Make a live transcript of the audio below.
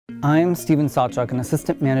I'm Steven Sawchuk, an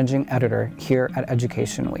assistant managing editor here at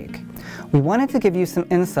Education Week. We wanted to give you some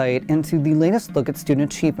insight into the latest look at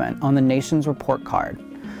student achievement on the nation's report card.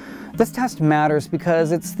 This test matters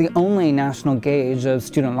because it's the only national gauge of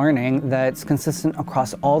student learning that's consistent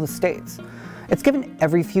across all the states. It's given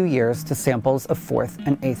every few years to samples of 4th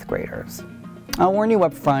and 8th graders. I'll warn you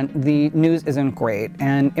up front, the news isn't great,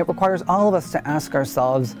 and it requires all of us to ask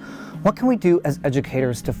ourselves, what can we do as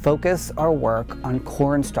educators to focus our work on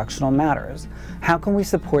core instructional matters? How can we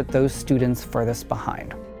support those students furthest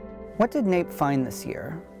behind? What did NAEP find this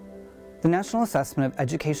year? The National Assessment of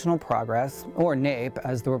Educational Progress, or NAEP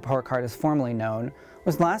as the report card is formally known,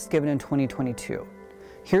 was last given in 2022.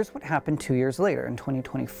 Here's what happened 2 years later in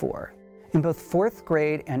 2024. In both 4th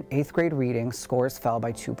grade and 8th grade reading, scores fell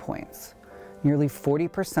by 2 points. Nearly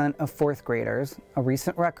 40% of 4th graders, a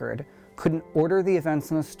recent record, couldn't order the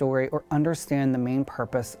events in a story or understand the main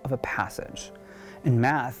purpose of a passage. In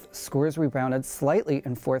math, scores rebounded slightly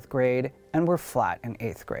in 4th grade and were flat in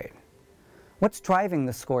 8th grade. What's driving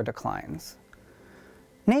the score declines?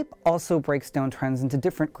 NAEP also breaks down trends into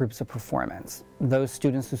different groups of performance. Those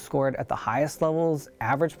students who scored at the highest levels,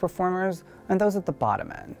 average performers, and those at the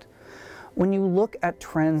bottom end. When you look at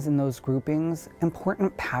trends in those groupings,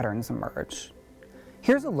 important patterns emerge.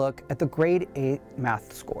 Here's a look at the grade 8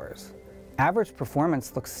 math scores. Average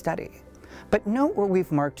performance looks steady, but note where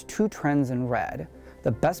we've marked 2 trends in red.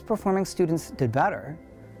 The best performing students did better,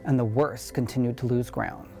 and the worst continued to lose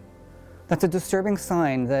ground. That's a disturbing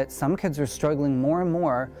sign that some kids are struggling more and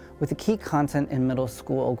more with the key content in middle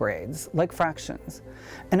school grades, like fractions,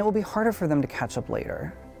 and it will be harder for them to catch up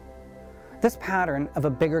later. This pattern of a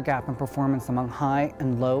bigger gap in performance among high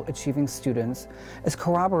and low achieving students is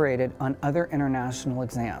corroborated on other international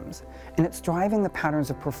exams, and it's driving the patterns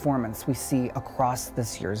of performance we see across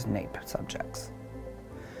this year's NAEP subjects.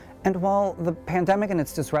 And while the pandemic and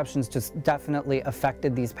its disruptions just definitely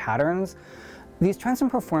affected these patterns, these trends in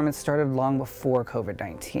performance started long before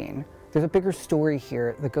COVID-19. There's a bigger story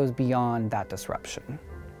here that goes beyond that disruption.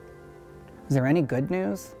 Is there any good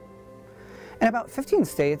news? In about 15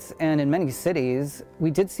 states and in many cities,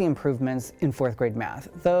 we did see improvements in 4th grade math,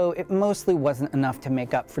 though it mostly wasn't enough to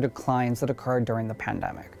make up for declines that occurred during the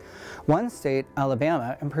pandemic. One state,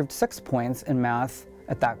 Alabama, improved 6 points in math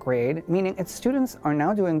at that grade, meaning its students are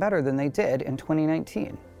now doing better than they did in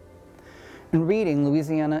 2019. In reading,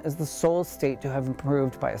 Louisiana is the sole state to have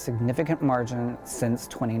improved by a significant margin since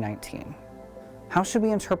 2019. How should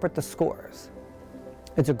we interpret the scores?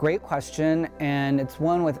 It's a great question, and it's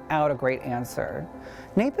one without a great answer.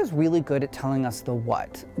 NAEP is really good at telling us the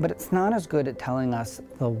what, but it's not as good at telling us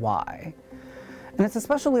the why. And it's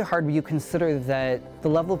especially hard when you consider that the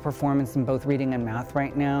level of performance in both reading and math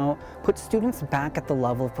right now puts students back at the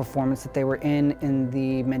level of performance that they were in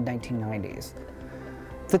the mid-1990s.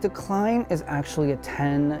 The decline is actually a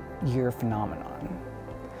 10-year phenomenon.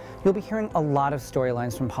 You'll be hearing a lot of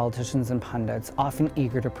storylines from politicians and pundits, often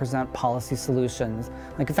eager to present policy solutions,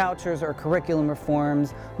 like vouchers or curriculum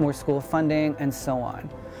reforms, more school funding, and so on.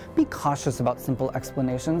 Be cautious about simple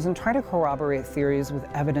explanations and try to corroborate theories with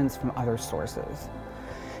evidence from other sources.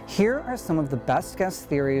 Here are some of the best guess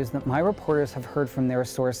theories that my reporters have heard from their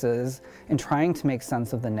sources in trying to make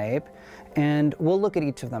sense of the NAEP, and we'll look at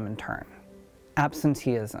each of them in turn.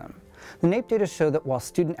 Absenteeism. The NAEP data show that while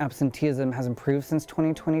student absenteeism has improved since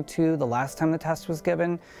 2022, the last time the test was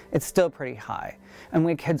given, it's still pretty high. And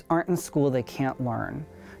when kids aren't in school, they can't learn.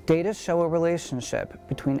 Data show a relationship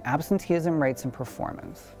between absenteeism rates and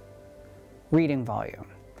performance. Reading volume.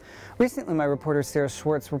 Recently, my reporter Sarah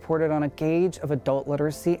Schwartz reported on a gauge of adult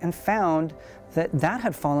literacy and found that that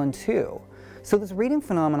had fallen too. So this reading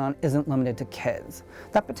phenomenon isn't limited to kids.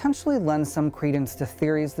 That potentially lends some credence to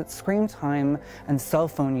theories that screen time and cell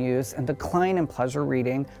phone use and decline in pleasure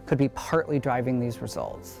reading could be partly driving these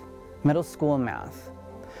results. Middle school math.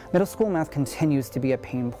 Middle school math continues to be a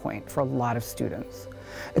pain point for a lot of students.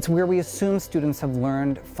 It's where we assume students have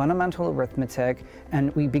learned fundamental arithmetic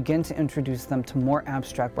and we begin to introduce them to more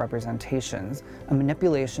abstract representations and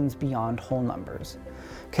manipulations beyond whole numbers.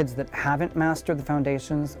 Kids that haven't mastered the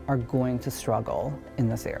foundations are going to struggle in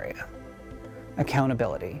this area.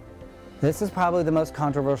 Accountability. This is probably the most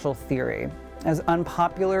controversial theory. As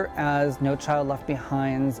unpopular as No Child Left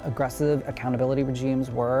Behind's aggressive accountability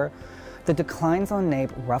regimes were, the declines on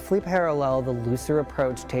NAEP roughly parallel the looser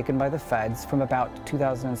approach taken by the feds from about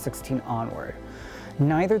 2016 onward.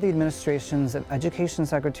 Neither the administrations of Education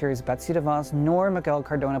Secretaries Betsy DeVos nor Miguel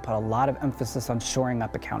Cardona put a lot of emphasis on shoring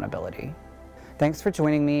up accountability. Thanks for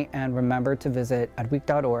joining me, and remember to visit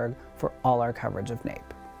edweek.org for all our coverage of NAEP.